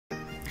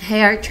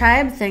Hey Art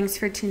Tribe, thanks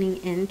for tuning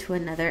in to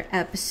another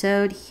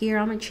episode here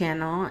on my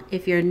channel.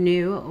 If you're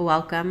new,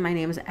 welcome. My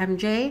name is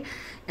MJ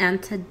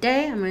and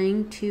today I'm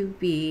going to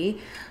be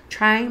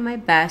trying my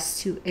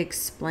best to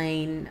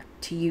explain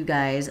to you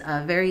guys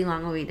a very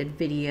long awaited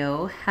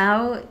video,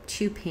 how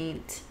to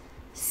paint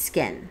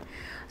skin.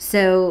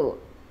 So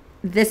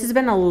this has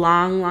been a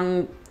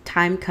long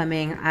time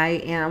coming. I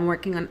am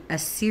working on a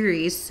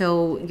series,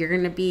 so you're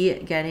going to be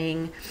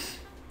getting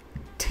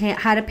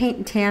how to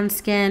paint tan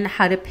skin,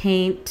 how to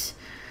paint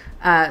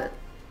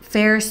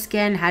fair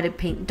skin, how to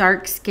paint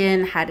dark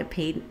skin, how to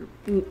paint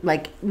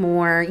like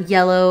more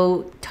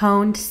yellow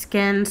toned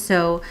skin.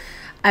 So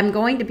I'm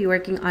going to be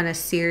working on a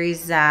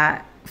series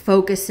that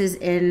focuses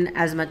in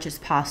as much as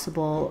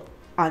possible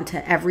onto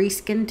every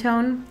skin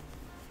tone,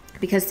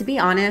 because to be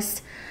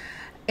honest,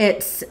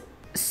 it's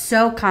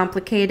so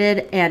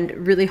complicated and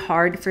really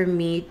hard for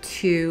me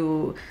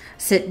to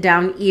sit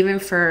down even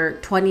for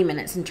 20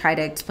 minutes and try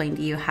to explain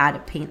to you how to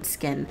paint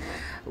skin.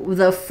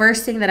 The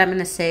first thing that I'm going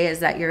to say is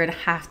that you're going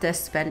to have to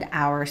spend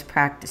hours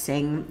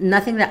practicing.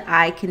 Nothing that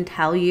I can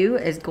tell you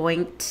is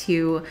going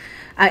to,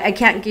 I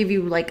can't give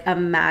you like a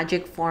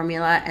magic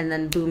formula and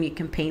then boom, you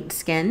can paint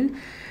skin.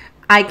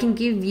 I can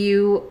give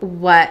you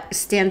what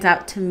stands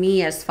out to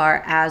me as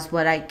far as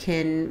what I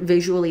can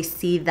visually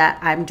see that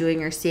I'm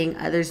doing or seeing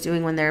others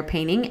doing when they're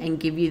painting, and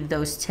give you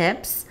those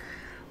tips.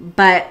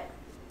 But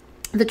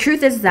the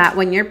truth is that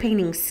when you're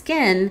painting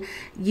skin,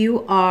 there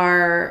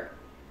are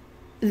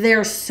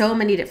so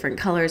many different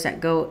colors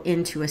that go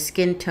into a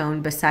skin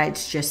tone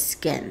besides just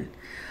skin.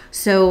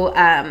 So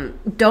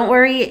don't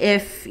worry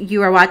if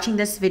you are watching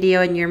this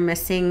video and you're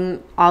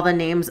missing all the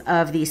names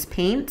of these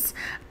paints.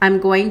 I'm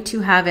going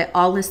to have it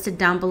all listed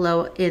down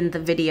below in the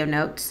video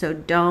notes, so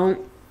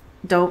don't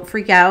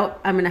freak out.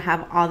 I'm going to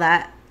have all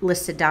that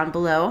listed down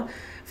below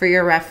for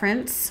your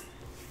reference.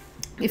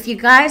 If you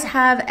guys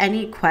have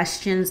any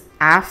questions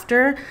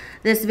after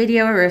this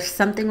video, or if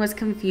something was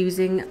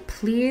confusing,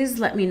 please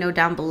let me know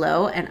down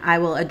below and I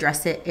will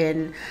address it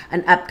in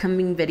an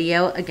upcoming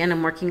video. Again,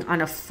 I'm working on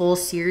a full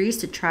series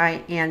to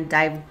try and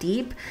dive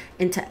deep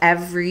into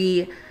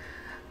every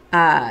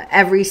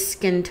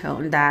skin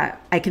tone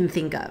that I can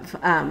think of.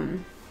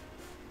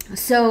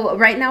 So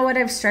right now what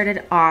I've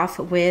started off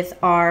with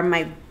are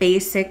my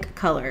basic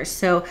colors.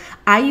 So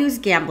I use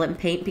Gamblin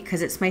paint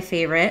because it's my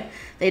favorite.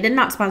 They did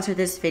not sponsor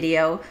this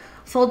video.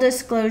 Full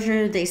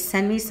disclosure, they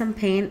send me some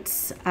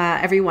paints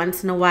every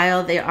once in a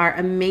while. They are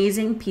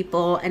amazing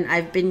people and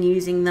I've been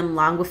using them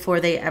long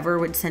before they ever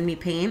would send me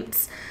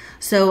paints.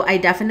 So I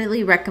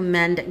definitely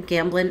recommend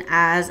Gamblin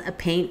as a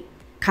paint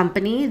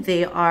company.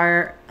 They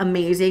are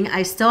amazing.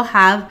 I still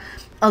have,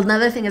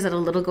 another thing is that a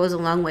little goes a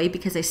long way,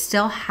 because I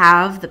still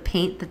have the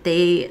paint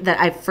that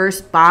I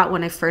first bought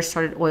when I first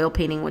started oil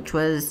painting, which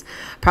was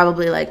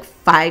probably like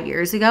 5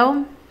 years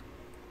ago.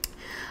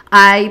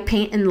 I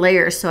paint in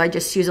layers, so I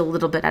just use a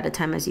little bit at a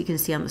time, as you can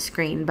see on the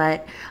screen,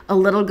 but a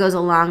little goes a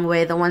long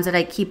way. The ones that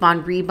I keep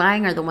on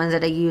rebuying are the ones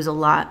that I use a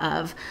lot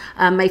of.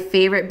 My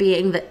favorite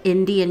being the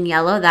Indian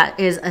Yellow. That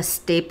is a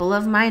staple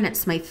of mine.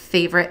 It's my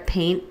favorite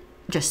paint,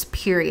 just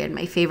period,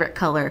 my favorite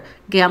color.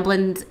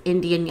 Gamblin's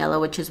Indian Yellow,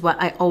 which is what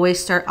I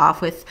always start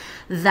off with.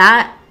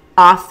 That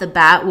off the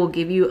bat will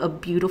give you a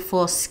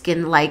beautiful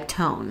skin-like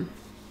tone.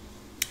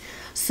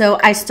 So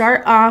I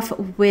start off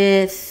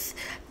with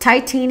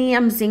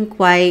Titanium Zinc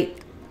White,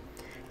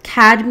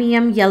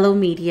 Cadmium Yellow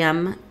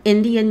Medium,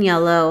 Indian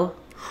Yellow,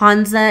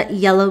 Hansa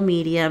Yellow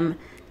Medium,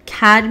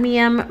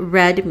 Cadmium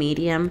Red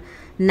Medium,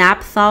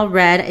 Napthol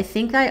Red. I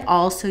think I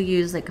also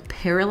use like a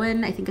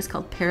Perylene, I think it's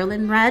called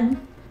Perylene Red,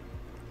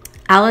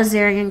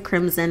 Alizarian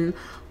Crimson,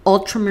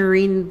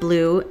 Ultramarine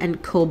Blue,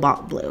 and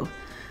Cobalt Blue.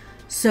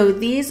 So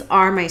these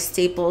are my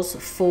staples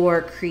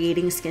for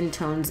creating skin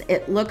tones.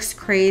 It looks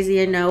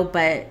crazy, I know,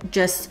 but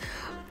just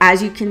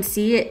as you can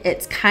see,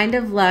 it's kind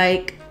of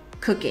like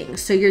cooking.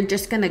 So you're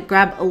just gonna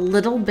grab a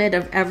little bit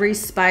of every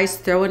spice,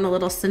 throw in a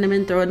little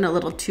cinnamon, throw in a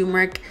little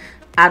turmeric,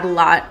 add a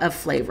lot of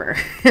flavor.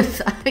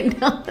 I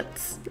know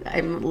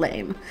I'm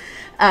lame.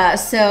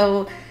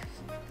 What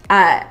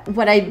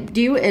I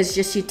do is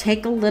just, you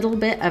take a little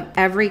bit of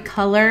every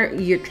color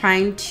you're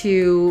trying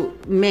to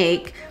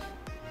make.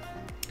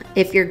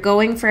 If you're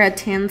going for a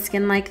tan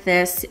skin like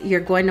this, you're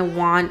going to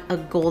want a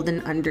golden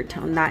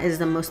undertone. That is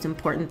the most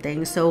important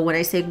thing. So when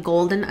I say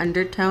golden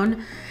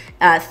undertone,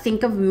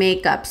 think of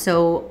makeup.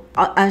 So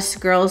us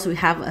girls, we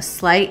have a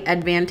slight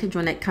advantage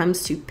when it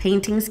comes to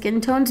painting skin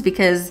tones,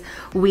 because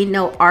we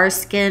know our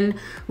skin,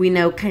 we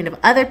know kind of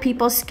other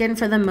people's skin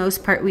for the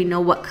most part. We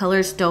know what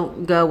colors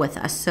don't go with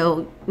us.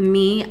 So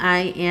me,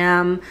 I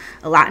am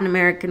a Latin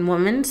American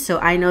woman, so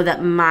I know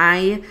that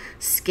my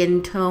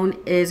skin tone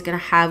is gonna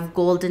have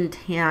golden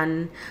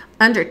tan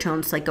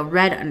undertones, like a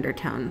red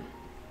undertone.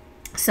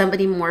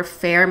 Somebody more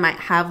fair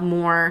might have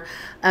more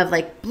of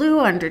like blue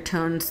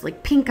undertones,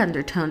 like pink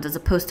undertones, as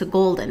opposed to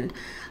golden.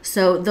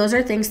 So those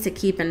are things to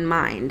keep in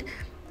mind.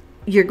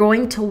 You're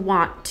going to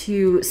want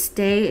to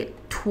stay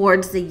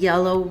towards the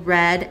yellow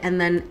red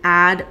and then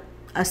add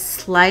a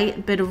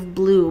slight bit of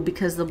blue,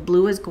 because the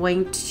blue is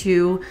going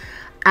to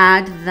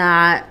add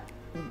that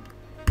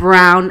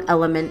brown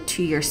element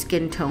to your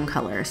skin tone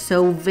color.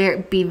 So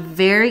be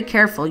very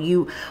careful.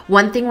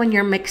 One thing when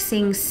you're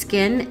mixing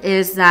skin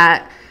is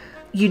that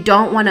you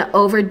don't want to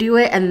overdo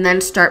it and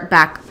then start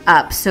back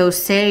up. So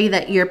say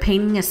that you're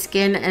painting a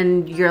skin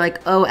and you're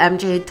like, oh,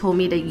 MJ told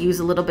me to use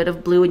a little bit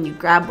of blue, and you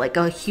grab like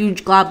a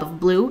huge glob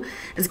of blue.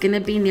 It's going to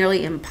be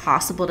nearly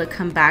impossible to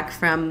come back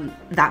from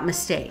that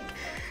mistake.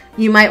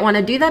 You might want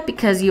to do that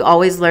because you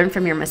always learn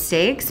from your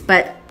mistakes,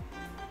 but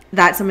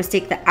that's a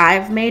mistake that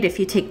I've made. If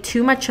you take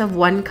too much of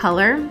one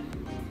color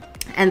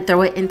and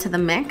throw it into the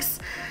mix,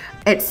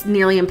 it's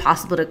nearly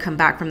impossible to come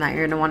back from that.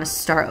 You're going to want to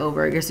start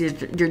over because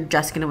you're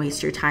just going to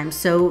waste your time.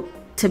 So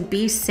to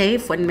be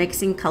safe when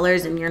mixing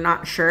colors and you're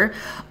not sure,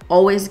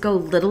 always go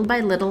little by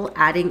little,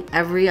 adding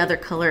every other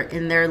color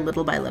in there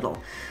little by little.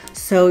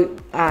 So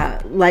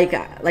like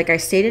I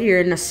stated,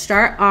 you're going to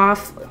start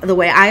off, the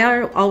way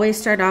I always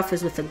start off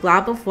is with a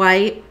glob of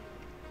white.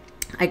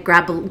 I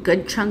grab a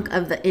good chunk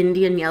of the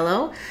Indian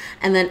yellow,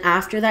 and then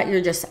after that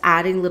you're just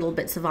adding little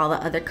bits of all the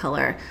other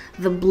color.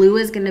 The blue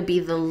is going to be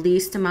the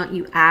least amount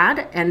you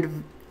add,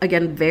 and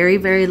again, very,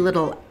 very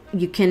little.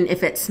 You can,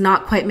 if it's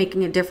not quite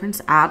making a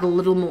difference, add a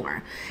little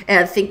more.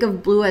 And think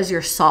of blue as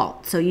your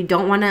salt. So you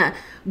don't want to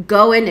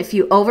go in, if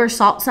you over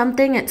salt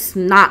something, it's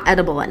not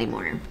edible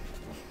anymore.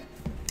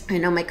 I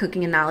know my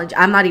cooking analogy,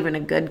 I'm not even a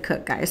good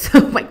cook, guys, so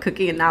my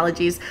cooking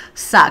analogies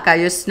suck. I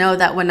just know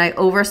that when I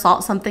over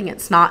salt something,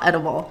 it's not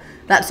edible.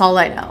 That's all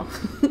I know.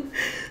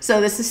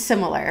 So this is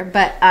similar,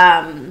 but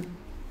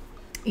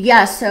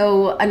yeah,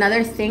 so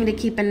another thing to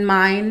keep in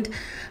mind,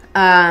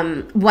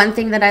 one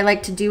thing that I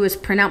like to do is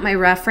print out my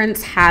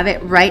reference, have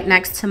it right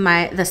next to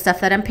the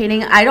stuff that I'm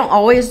painting. I don't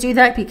always do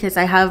that because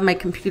I have my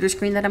computer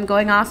screen that I'm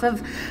going off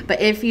of,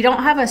 but if you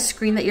don't have a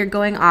screen that you're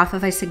going off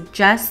of, I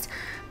suggest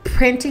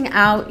printing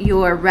out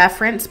your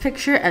reference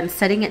picture and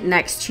setting it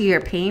next to your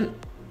paint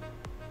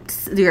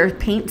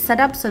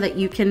setup so that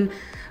you can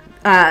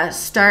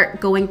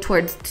start going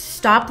towards,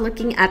 stop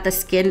looking at the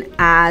skin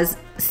as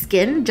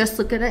skin, just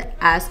look at it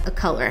as a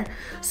color.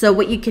 So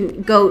what you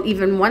can go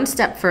even one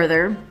step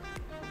further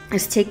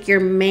is take your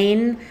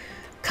main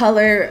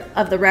color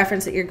of the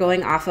reference that you're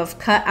going off of,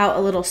 cut out a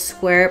little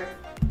square,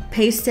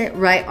 paste it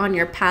right on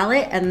your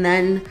palette, and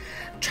then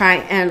try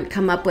and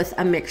come up with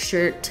a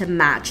mixture to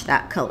match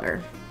that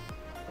color.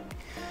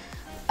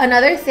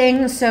 Another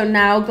thing, so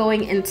now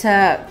going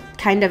into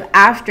kind of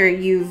after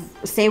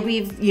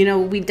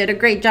we did a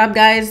great job,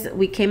 guys,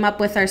 we came up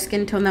with our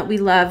skin tone that we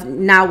love.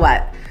 Now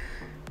what?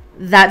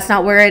 That's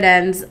not where it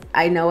ends.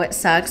 I know it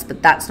sucks,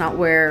 but that's not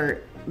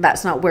where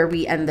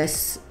we end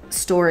this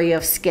story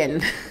of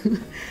skin.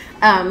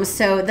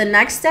 So the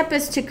next step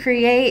is to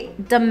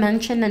create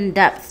dimension and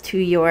depth to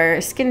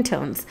your skin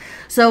tones.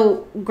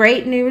 So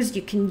great news,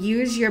 you can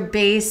use your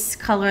base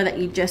color that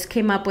you just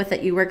came up with,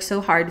 that you worked so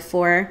hard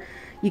for.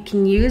 You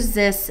can use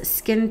this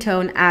skin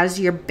tone as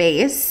your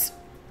base,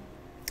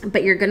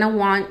 but you're gonna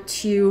want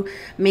to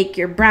make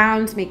your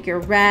browns, make your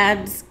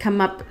reds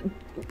come up.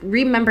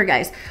 Remember,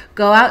 guys,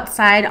 go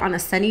outside on a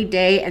sunny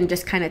day and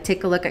just kind of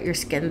take a look at your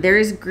skin.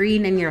 There's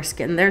green in your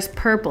skin, there's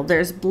purple,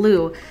 there's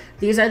blue.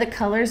 These are the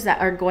colors that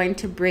are going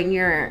to bring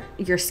your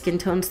skin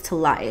tones to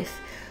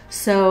life.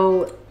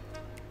 So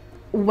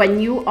when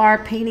you are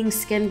painting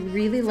skin,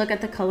 really look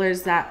at the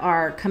colors that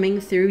are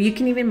coming through. You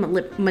can even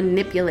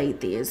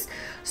manipulate these.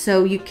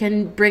 So you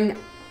can bring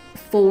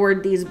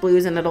forward these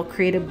blues and it'll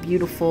create a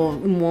beautiful,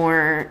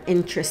 more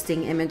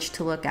interesting image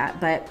to look at.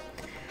 But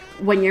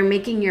when you're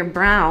making your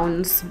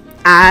browns,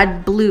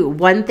 add blue.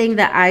 One thing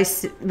that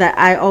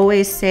I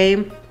always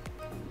say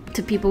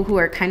to people who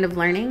are kind of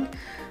learning,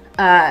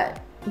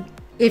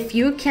 if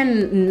you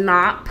can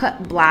not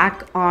put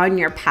black on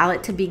your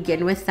palette to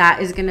begin with,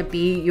 that is going to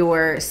be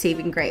your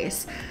saving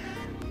grace.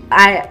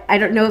 I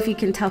don't know if you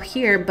can tell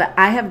here, but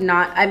I have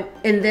not,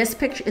 in this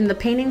picture, in the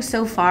painting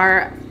so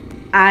far,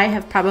 I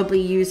have probably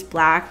used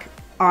black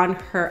on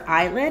her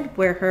eyelid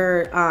where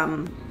her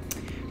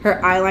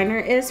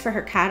eyeliner is for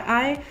her cat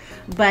eye.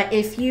 But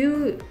if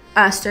you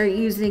start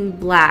using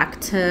black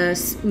to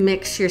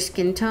mix your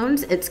skin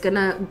tones, it's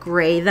gonna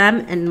gray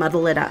them and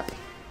muddle it up.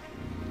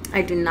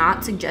 I do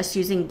not suggest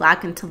using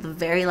black until the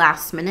very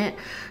last minute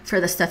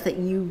for the stuff that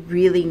you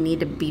really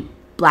need to be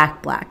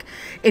black.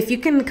 If you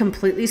can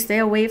completely stay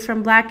away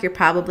from black, you're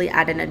probably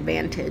at an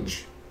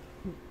advantage.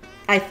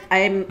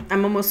 I'm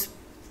almost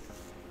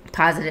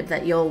positive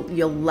that you'll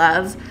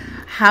love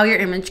how your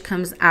image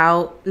comes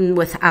out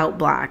without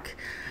black.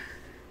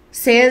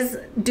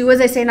 Do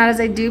as I say, not as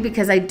I do,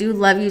 because I do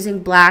love using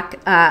black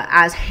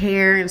as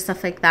hair and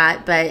stuff like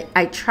that, but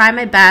I try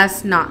my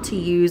best not to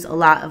use a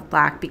lot of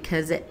black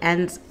because it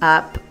ends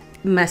up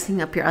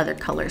messing up your other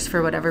colors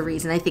for whatever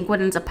reason. I think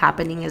what ends up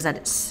happening is that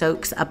it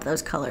soaks up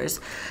those colors.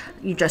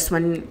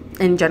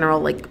 In general,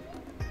 like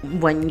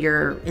when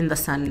you're in the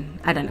sun,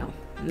 I don't know.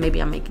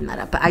 maybe I'm making that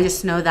up, but I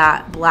just know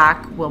that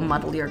black will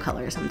muddle your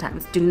color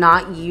sometimes. Do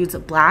not use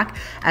black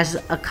as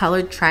a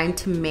color trying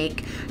to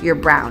make your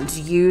browns.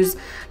 Use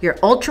your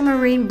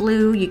ultramarine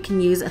blue. You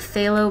can use a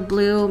phthalo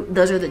blue.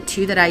 Those are the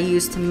two that I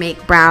use to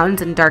make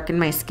browns and darken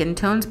my skin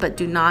tones, but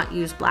do not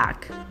use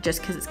black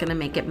just because it's going to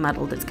make it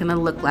muddled. It's going to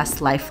look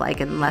less lifelike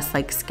and less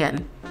like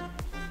skin.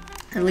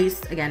 At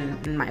least, again,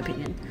 in my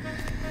opinion.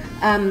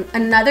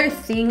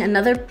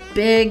 Another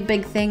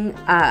big thing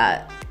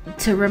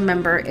to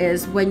remember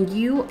is when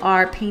you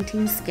are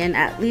painting skin,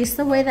 at least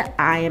the way that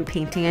I am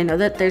painting. I know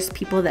that there's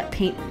people that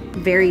paint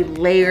very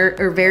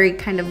layered or very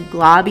kind of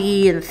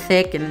globby and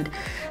thick, and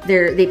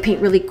they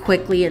paint really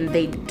quickly, and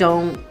they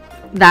don't.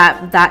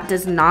 That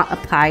does not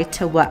apply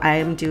to what I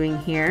am doing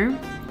here.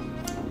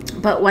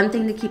 But one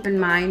thing to keep in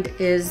mind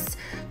is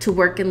to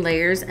work in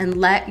layers and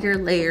let your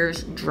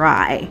layers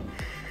dry.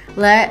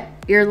 Let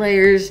your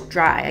layers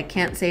dry. I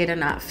can't say it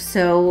enough.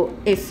 So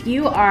if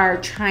you are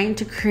trying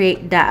to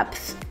create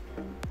depth,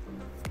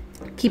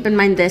 keep in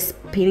mind this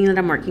painting that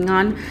I'm working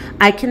on,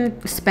 I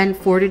can spend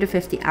 40 to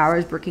 50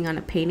 hours working on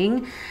a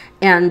painting,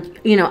 and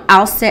you know,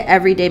 I'll sit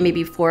every day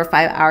maybe 4 or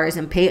 5 hours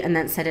and paint and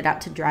then set it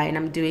out to dry, and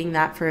I'm doing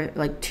that for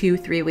like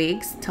 2-3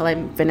 weeks till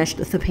I'm finished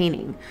with the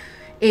painting.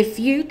 If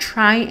you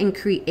try and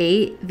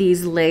create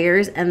these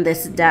layers and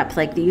this depth,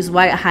 like these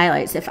white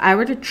highlights, if I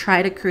were to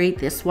try to create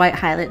this white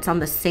highlights on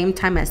the same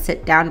time I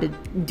sit down to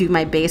do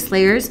my base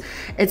layers,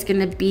 it's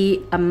gonna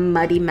be a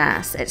muddy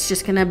mess. It's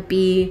just gonna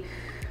be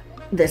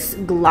this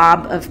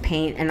glob of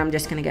paint, and I'm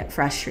just gonna get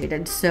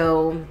frustrated.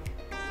 So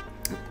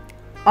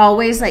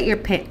always let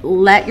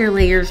your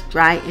layers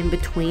dry in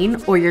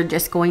between, or you're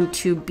just going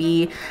to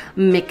be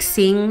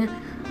mixing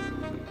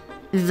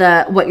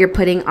what you're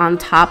putting on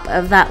top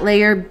of that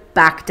layer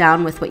back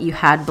down with what you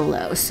had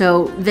below.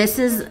 So this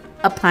is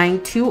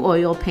applying to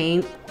oil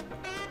paint.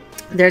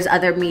 There's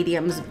other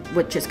mediums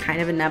which is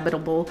kind of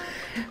inevitable.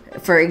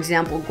 For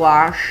example,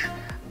 gouache.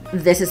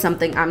 This is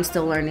something I'm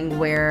still learning,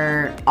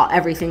 where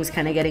everything's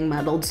kind of getting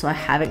muddled, so I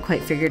haven't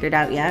quite figured it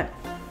out yet.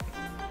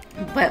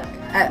 But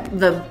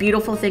the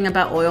beautiful thing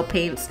about oil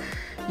paints,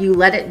 you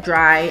let it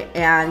dry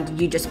and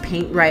you just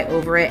paint right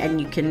over it, and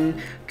you can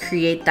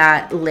create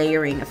that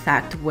layering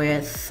effect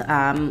with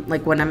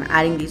like when I'm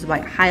adding these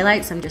white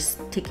highlights, I'm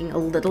just taking a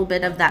little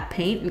bit of that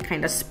paint and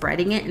kind of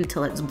spreading it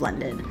until it's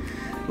blended.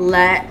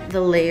 Let the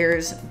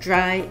layers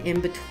dry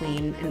in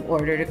between in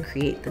order to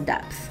create the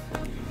depth.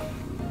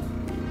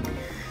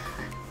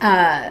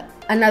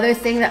 Another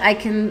thing that I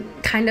can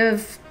kind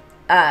of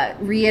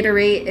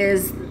reiterate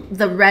is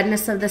the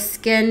redness of the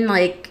skin.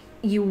 Like,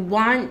 you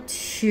want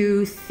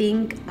to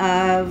think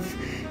of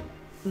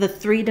the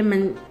three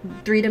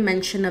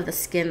dimension of the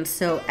skin.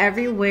 So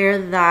everywhere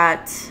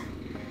that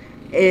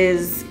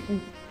is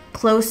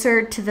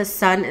closer to the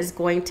sun is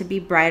going to be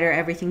brighter.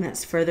 Everything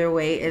that's further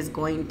away is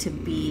going to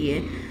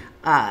be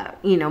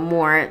you know,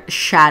 more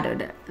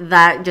shadowed.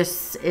 That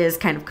just is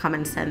kind of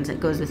common sense. It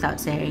goes without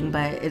saying,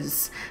 but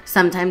it's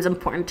sometimes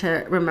important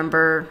to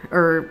remember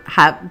or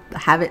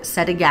have it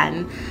said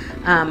again.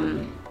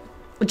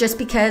 Just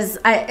because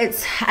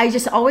I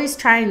just always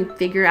try and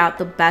figure out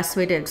the best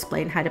way to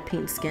explain how to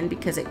paint skin,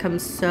 because it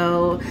comes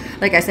so,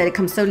 like I said, it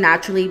comes so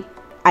naturally.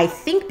 I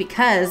think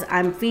because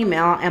I'm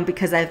female and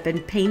because I've been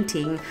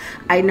painting,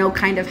 I know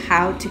kind of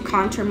how to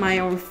contour my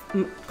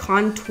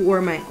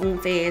own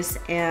face,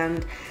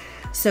 and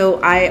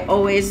so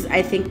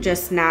I think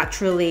just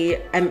naturally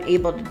I'm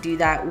able to do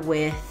that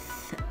with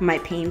my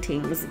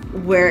paintings.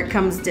 Where it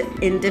comes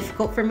in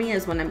difficult for me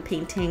is when I'm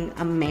painting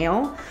a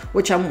male,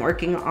 which I'm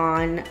working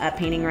on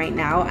painting right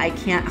now. I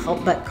can't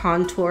help but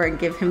contour and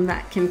give him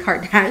that Kim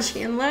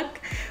Kardashian look,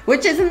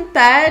 which isn't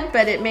bad,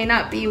 but it may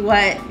not be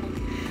what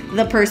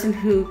the person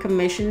who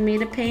commissioned me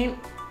to paint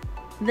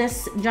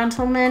this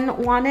gentleman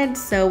wanted.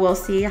 So we'll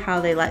see how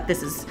they like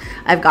this.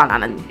 I've gone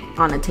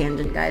on a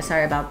tangent, guys,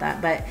 sorry about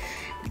that. But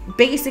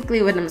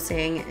basically what I'm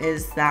saying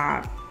is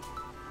that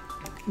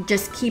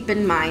just keep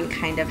in mind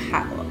kind of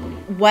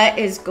what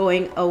is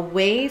going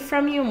away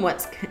from you and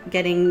what's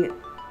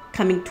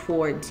coming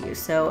towards you.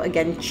 So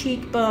again,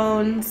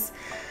 cheekbones,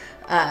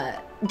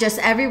 just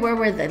everywhere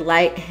where the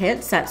light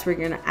hits, that's where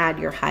you're gonna add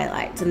your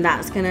highlights. And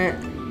that's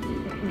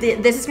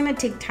this is gonna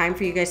take time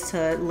for you guys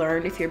to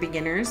learn if you're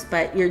beginners,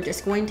 but you're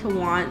just going to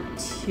want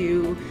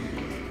to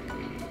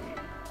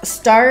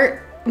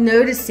start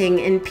noticing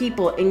in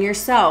people, in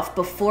yourself,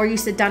 before you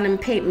sit down and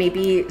paint.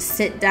 Maybe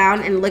sit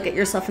down and look at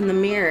yourself in the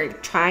mirror.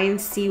 Try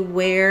and see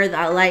where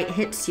that light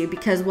hits you,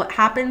 because what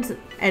happens,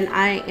 and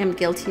I am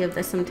guilty of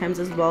this sometimes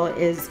as well,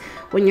 is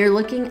when you're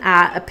looking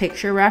at a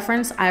picture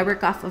reference, I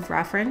work off of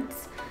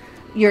reference,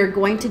 you're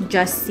going to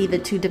just see the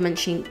two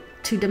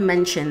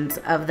dimensions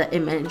of the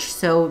image.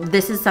 So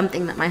this is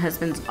something that my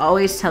husband's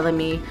always telling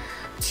me,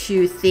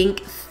 to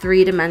think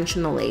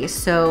three-dimensionally.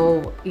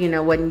 So, you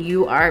know, when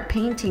you are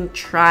painting,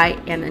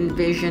 try and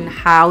envision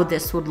how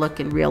this would look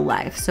in real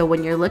life. So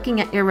when you're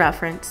looking at your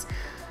reference,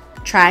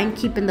 try and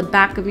keep in the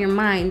back of your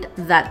mind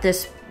that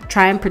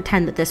try and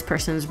pretend that this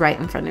person's right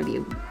in front of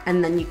you,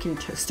 and then you can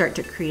start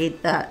to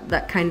create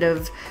that kind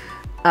of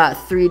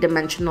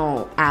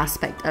three-dimensional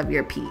aspect of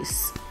your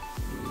piece,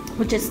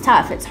 which is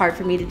tough. It's hard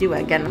for me to do.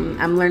 Again,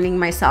 I'm learning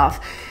myself.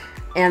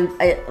 And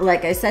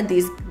like I said,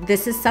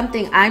 this is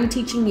something I'm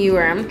teaching you,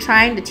 or I'm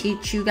trying to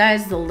teach you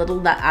guys the little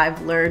that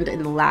I've learned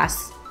in the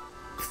last,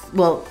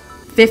 well,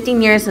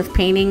 15 years of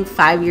painting,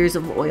 5 years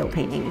of oil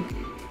painting.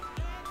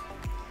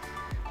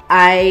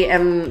 I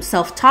am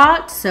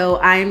self-taught, so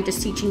I'm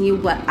just teaching you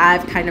what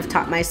I've kind of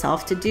taught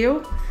myself to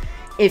do.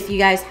 If you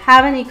guys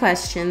have any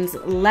questions,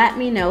 let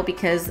me know,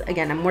 because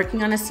again, I'm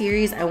working on a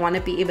series. I want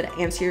to be able to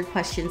answer your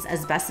questions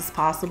as best as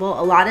possible.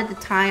 A lot of the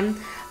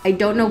time, I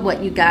don't know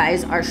what you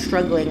guys are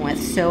struggling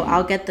with, so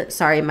I'll get the,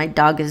 sorry, my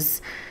dog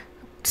is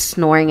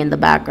snoring in the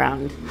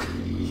background.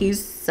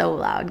 He's so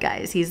loud,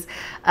 guys. He's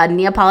a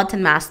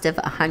Neapolitan Mastiff,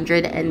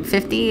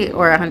 150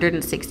 or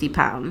 160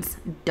 pounds.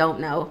 Don't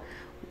know.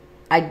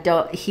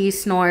 He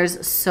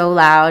snores so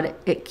loud.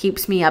 It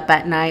keeps me up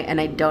at night,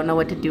 and I don't know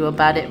what to do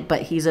about it,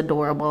 but he's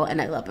adorable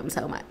and I love him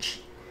so much.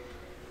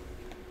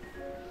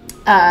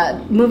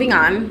 Moving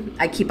on.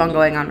 I keep on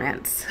going on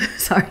rants.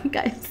 Sorry,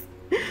 guys.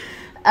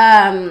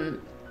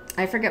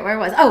 I forget where I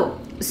was. Oh,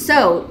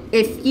 so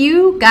if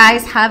you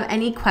guys have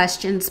any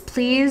questions,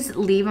 please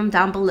leave them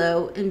down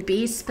below and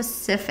be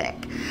specific,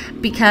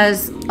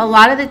 because a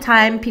lot of the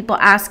time people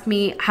ask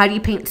me, how do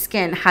you paint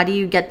skin? How do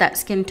you get that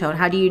skin tone?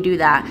 How do you do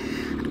that?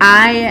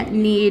 I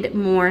need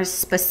more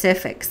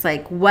specifics.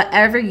 Like,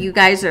 whatever you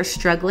guys are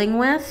struggling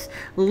with,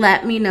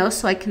 let me know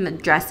so I can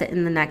address it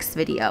in the next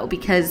video,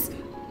 because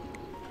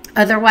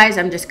otherwise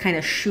I'm just kind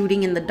of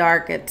shooting in the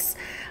dark.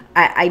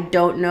 I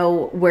don't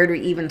know where to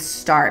even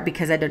start,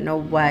 because I don't know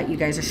what you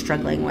guys are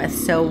struggling with.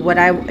 So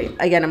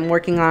again, I'm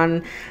working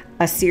on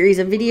a series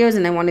of videos,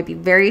 and I want to be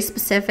very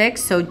specific.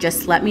 So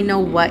just let me know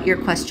what your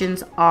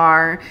questions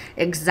are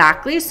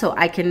exactly, so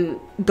I can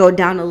go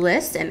down a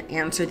list and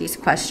answer these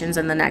questions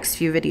in the next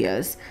few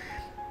videos.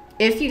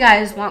 If you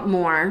guys want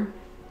more,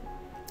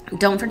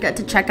 don't forget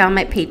to check out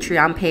my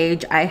Patreon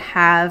page. I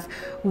have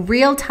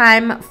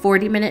real-time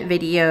 40-minute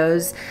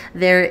videos.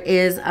 There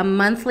is a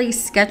monthly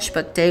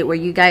sketchbook date where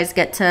you guys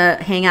get to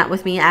hang out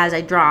with me as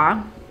I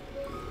draw.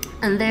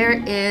 And there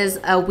is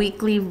a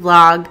weekly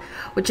vlog,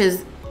 which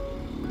is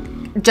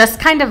just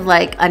kind of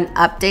like an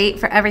update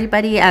for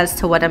everybody as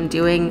to what I'm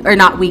doing. Or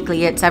not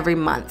weekly, it's every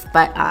month.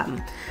 But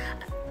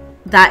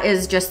that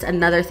is just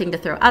another thing to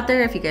throw out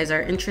there if you guys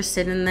are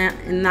interested in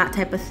that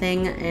type of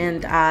thing.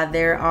 And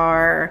there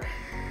are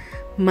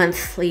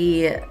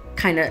monthly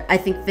kind of, I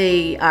think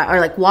they are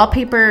like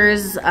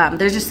wallpapers.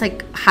 There's just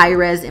like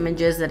high-res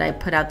images that I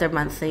put out there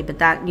monthly, but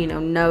that, you know,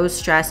 no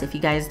stress if you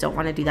guys don't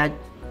want to do that.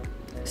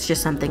 It's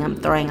just something I'm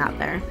throwing out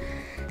there.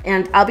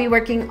 And I'll be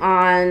working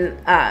on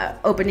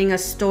opening a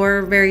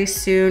store very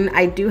soon.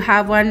 I do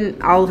have one.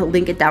 I'll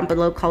link it down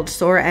below, called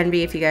Store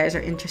Envy, if you guys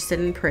are interested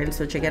in prints,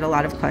 which I get a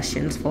lot of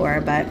questions for.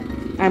 But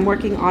I'm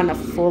working on a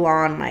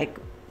full-on like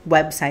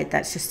website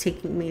that's just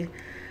taking me,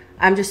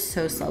 I'm just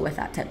so slow with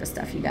that type of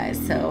stuff, you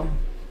guys. So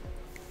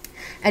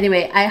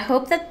anyway, I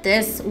hope that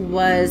this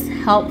was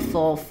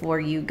helpful for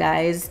you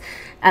guys.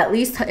 At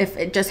least if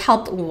it just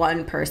helped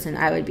one person,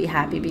 I would be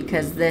happy,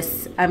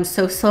 because I'm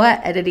so slow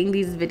at editing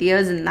these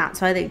videos, and that's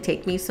why they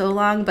take me so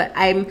long. But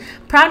I'm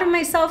proud of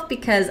myself,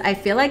 because I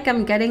feel like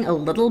I'm getting a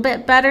little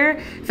bit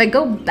better. If I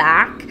go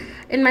back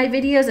in my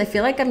videos, I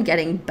feel like I'm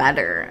getting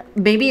better.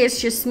 Maybe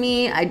it's just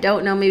me. I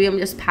don't know. Maybe I'm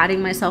just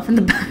patting myself in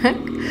the back.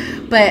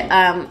 But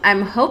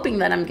I'm hoping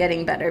that I'm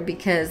getting better,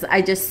 because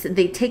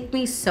they take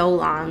me so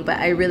long. But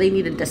I really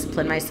need to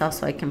discipline myself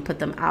so I can put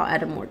them out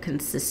at a more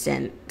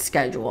consistent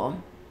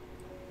schedule.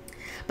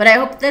 But I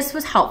hope this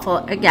was helpful.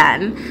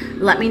 Again,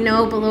 let me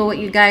know below what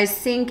you guys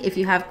think if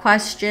you have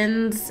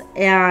questions.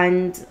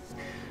 And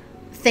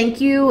thank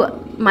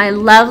you, my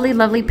lovely,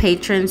 lovely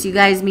patrons. You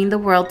guys mean the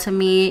world to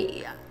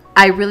me.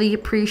 I really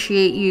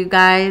appreciate you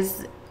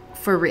guys,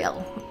 for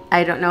real.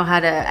 I don't know how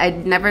to, I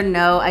never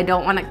know. I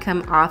don't want to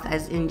come off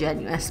as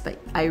ingenuous, but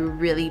I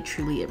really,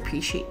 truly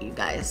appreciate you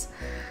guys.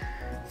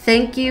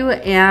 Thank you,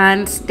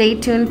 and stay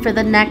tuned for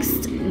the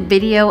next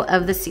video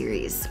of the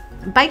series.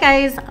 Bye,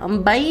 guys.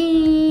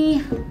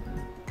 Bye.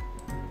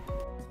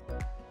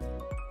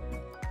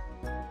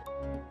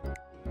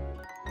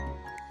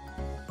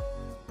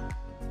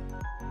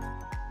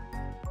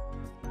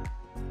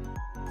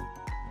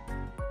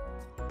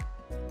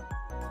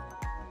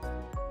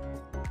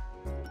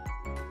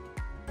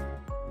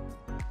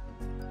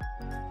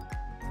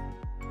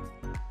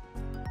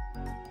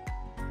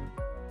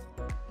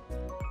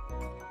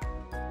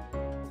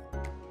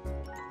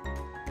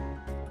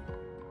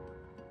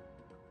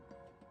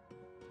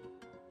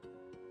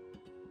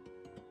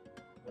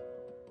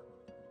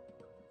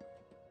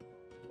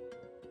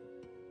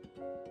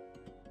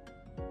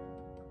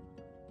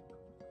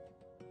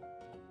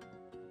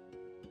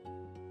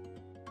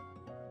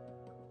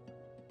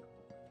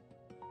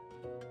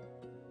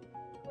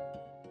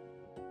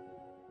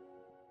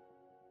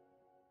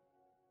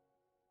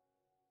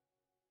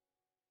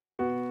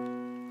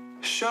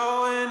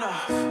 Showing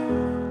off,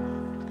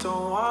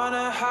 don't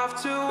wanna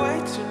have to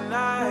wait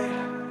tonight,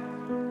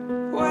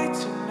 wait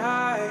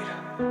tonight.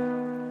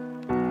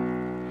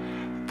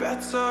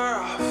 bets are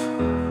off.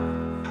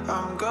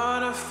 I'm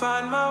gonna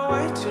find my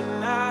way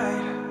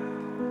tonight.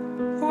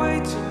 Way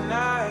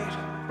tonight.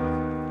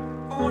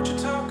 Won't you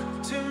talk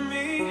to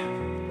me?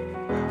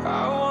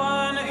 I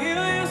wanna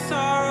heal your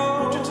sorrow.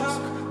 Won't you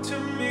talk to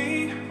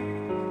me?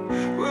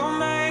 We'll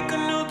make a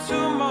new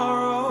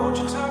tomorrow. Won't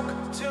you talk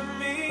to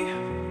me?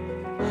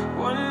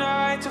 One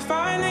night to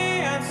find the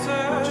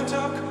answer. Won't you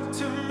talk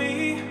to me?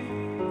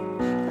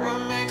 What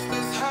makes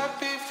this heart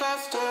beat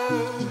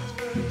faster?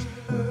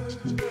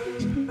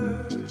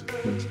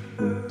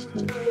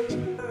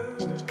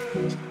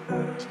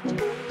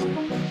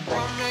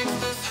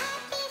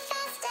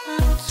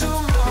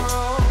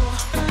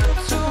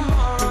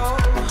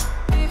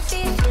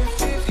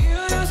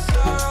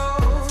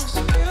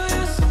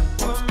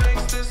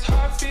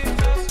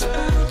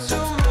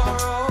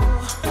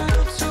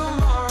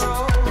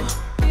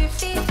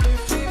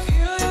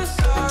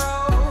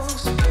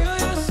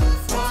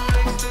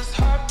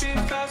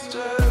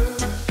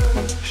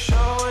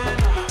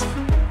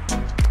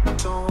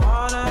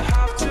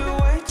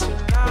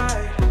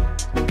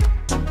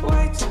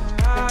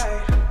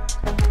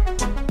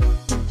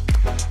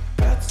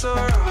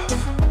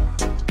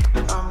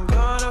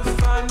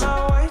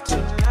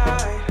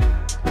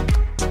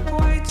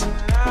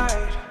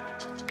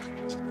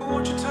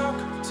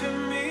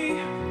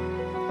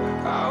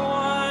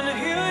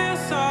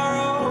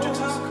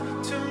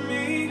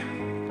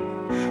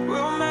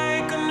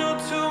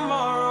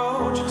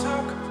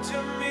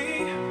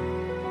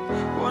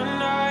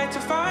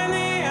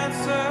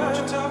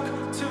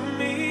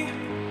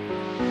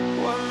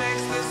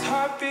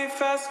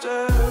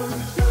 Faster.